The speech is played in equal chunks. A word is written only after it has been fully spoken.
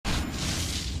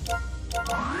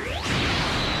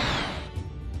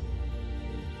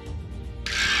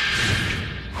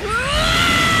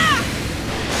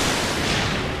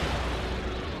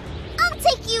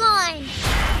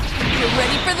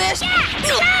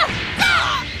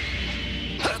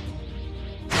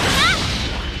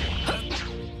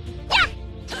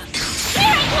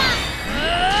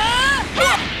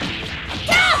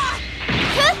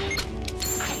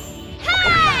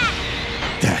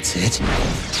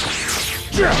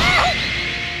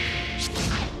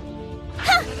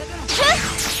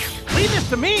Leave this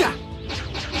to me! You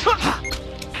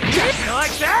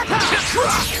like that? Get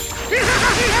ready!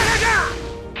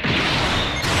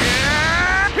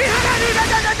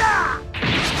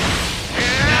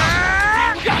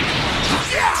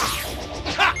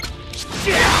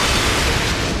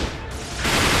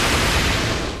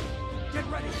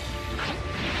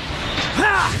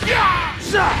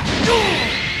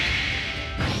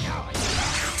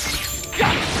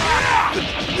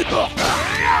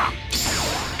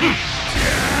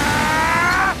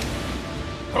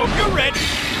 Hope you're ready!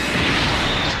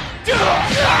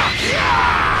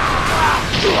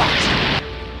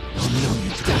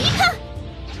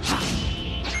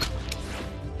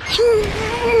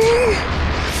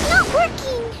 It's not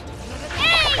working!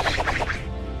 Hey!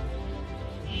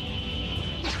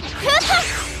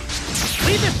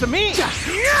 Leave this to me!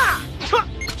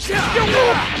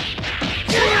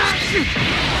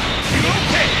 You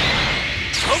okay?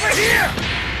 Over here!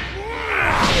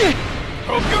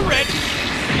 Hope you're ready!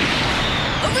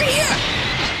 Over here!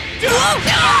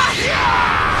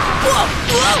 Whoa!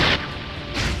 Whoa!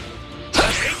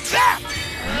 Take that!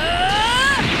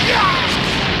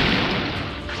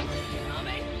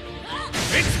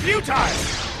 It's futile!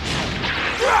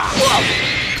 Whoa!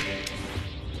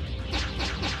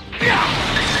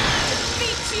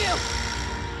 Beat you!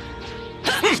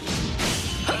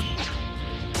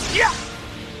 Yeah!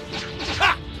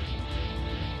 Ha!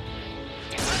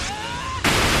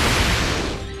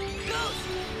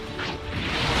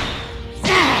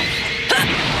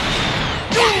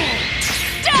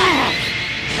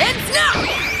 It's now!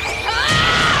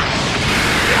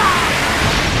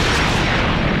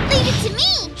 Leave it to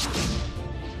me!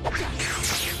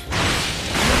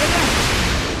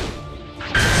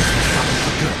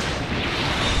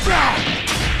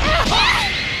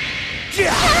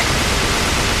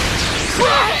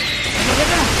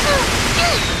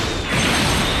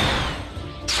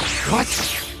 What?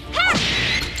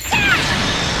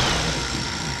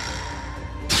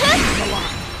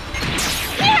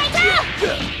 Here I go!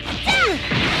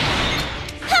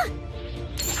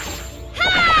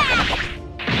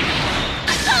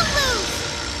 Don't lose!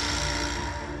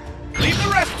 Leave the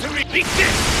rest to me! Beat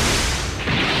this!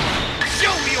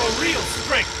 Show me your real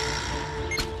strength!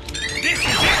 This is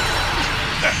it!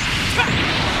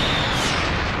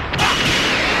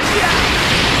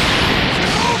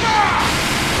 Over!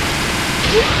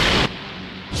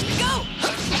 Go!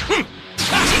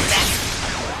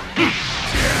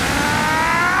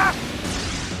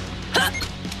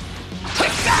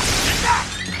 Take that!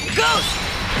 Goes!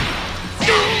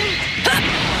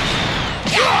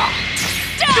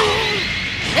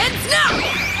 It's now!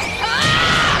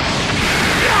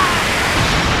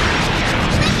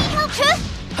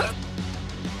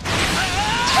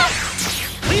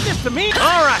 Leave this to me?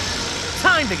 Alright!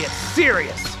 Time to get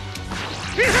serious!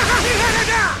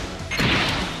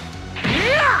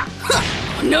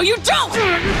 No, you don't!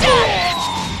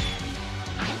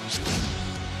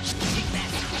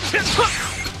 It's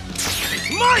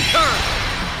my turn!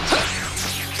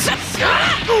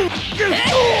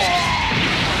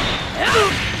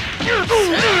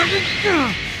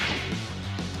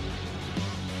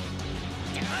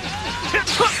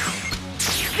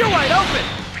 You're wide open!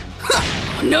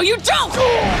 No, you don't!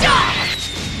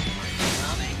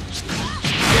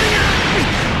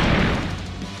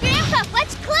 Grandpa,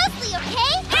 watch closely,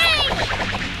 okay? Hey!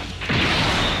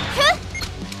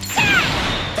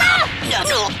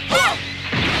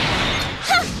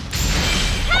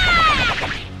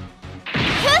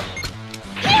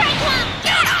 Here I come!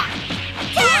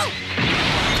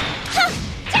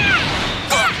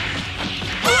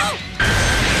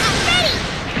 I'm ready!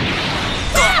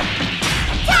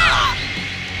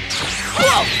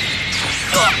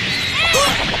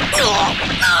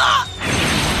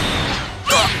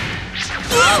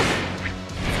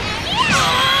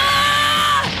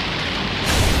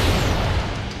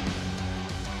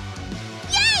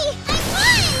 Yay! I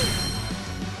won!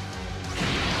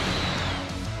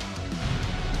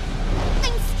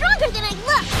 I'm stronger than I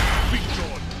look!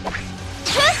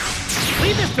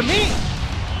 Leave this to me!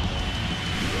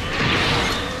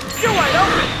 You're wide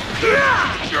open!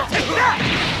 Take that!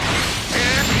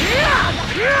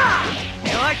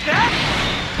 You like that?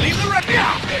 Leave the rest! Take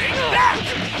that!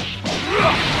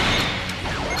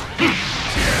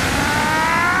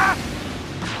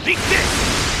 Beat this!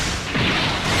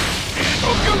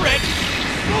 Hope you're ready!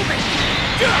 Move it!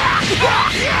 Here I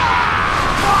come!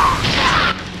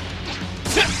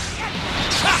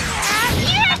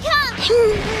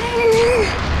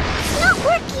 It's not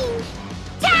working!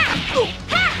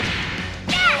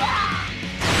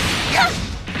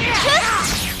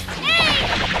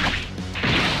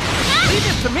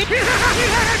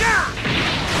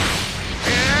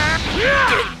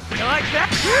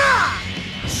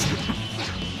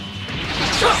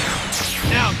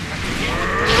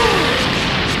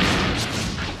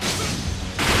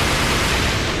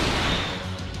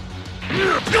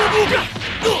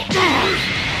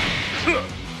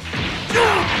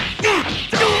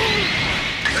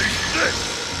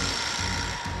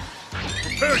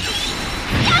 prepare you.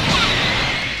 Stop that!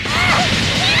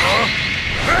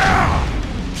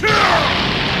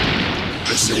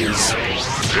 This is the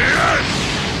end.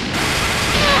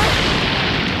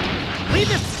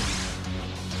 Leave it!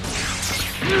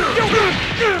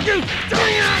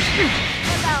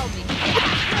 Allow me.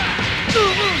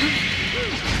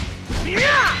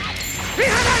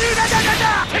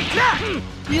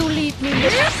 You leave me.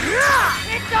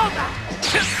 It's over.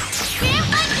 Damn, I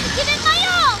can give it my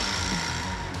all!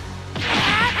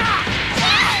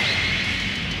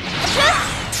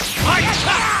 My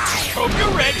attack! Hope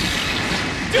you're ready.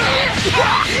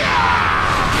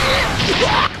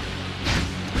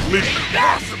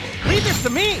 Impossible! Leave this to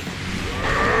me.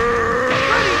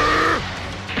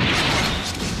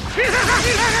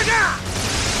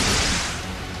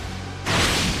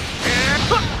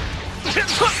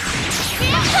 It's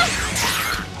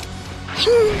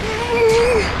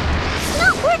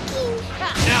not working!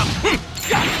 Now, take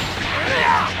that!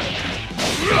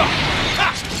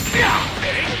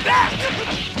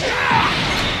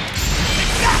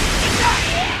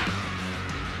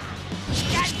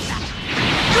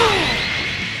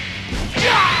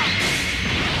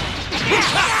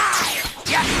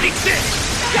 Take this!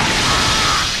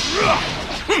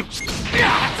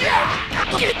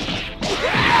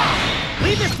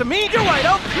 Leave this to me. You're wide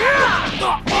open.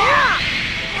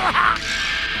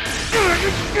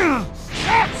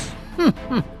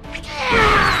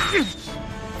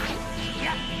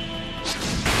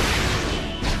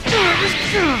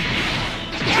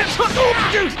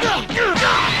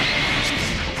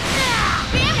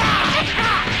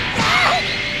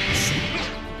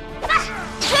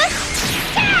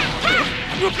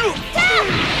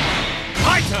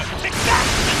 My turn! Take that!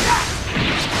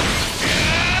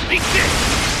 Beat this!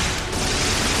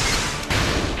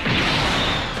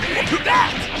 Take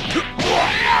that!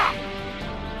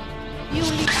 You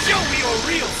leave. Show me your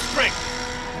real strength!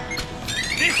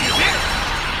 This is it!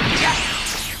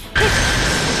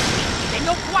 They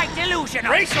no quite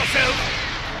delusional. Brace yourself!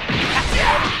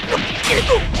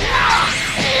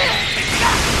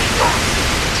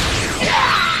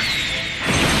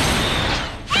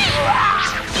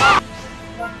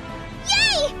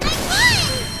 Yay! I won!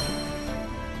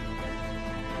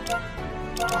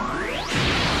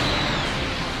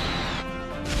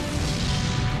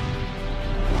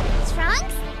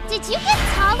 Trunks, did you get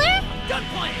taller? Done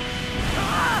playing.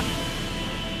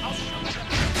 I'll show you.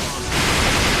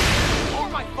 Or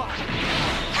my father.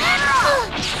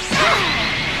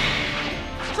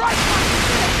 Try.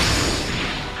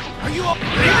 Are you up?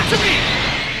 Leave it to me!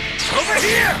 Over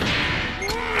here!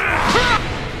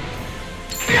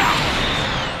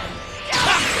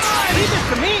 Leave this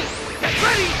to me. Get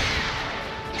ready!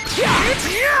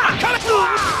 I'm coming!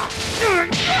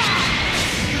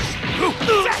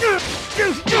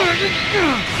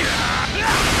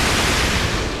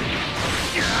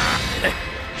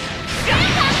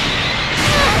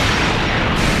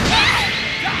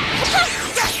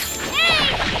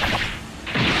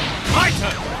 My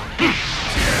turn!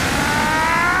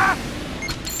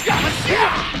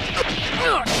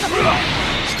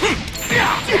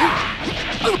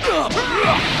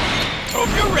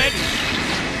 Hope you're ready!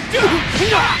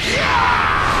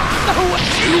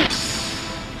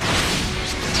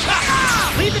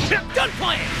 Leave it to gun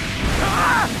playing.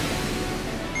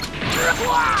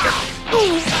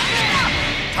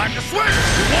 Time to swing!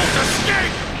 You won't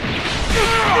escape!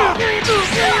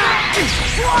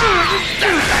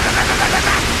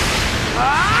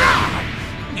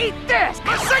 Eat this. A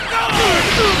signal!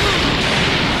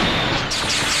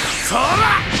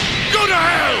 Sora! Go to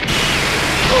hell!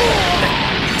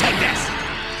 Take this!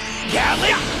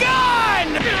 Gatling gun!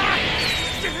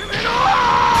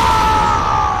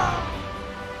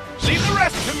 Leave the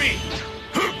rest to me!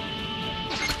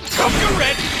 Hope you're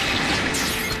ready!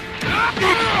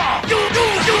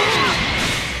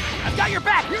 I've got your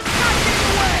back. You're not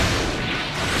getting away.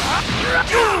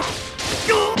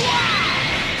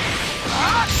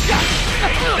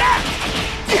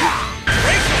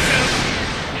 Brace yourself!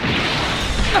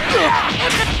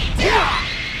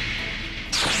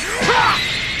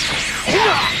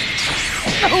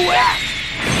 No way.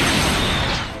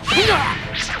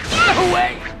 No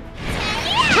way.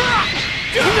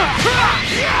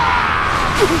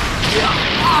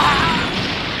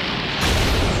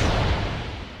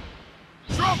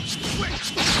 Drop switch!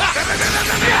 It's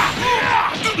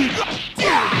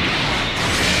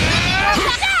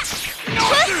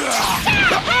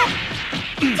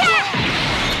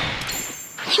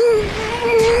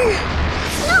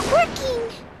not working!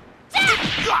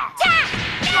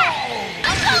 I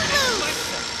don't lose!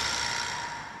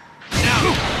 Now,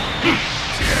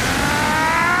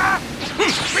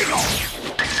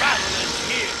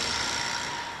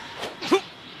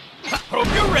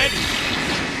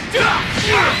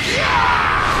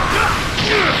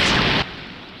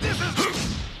 This is...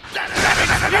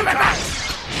 That is...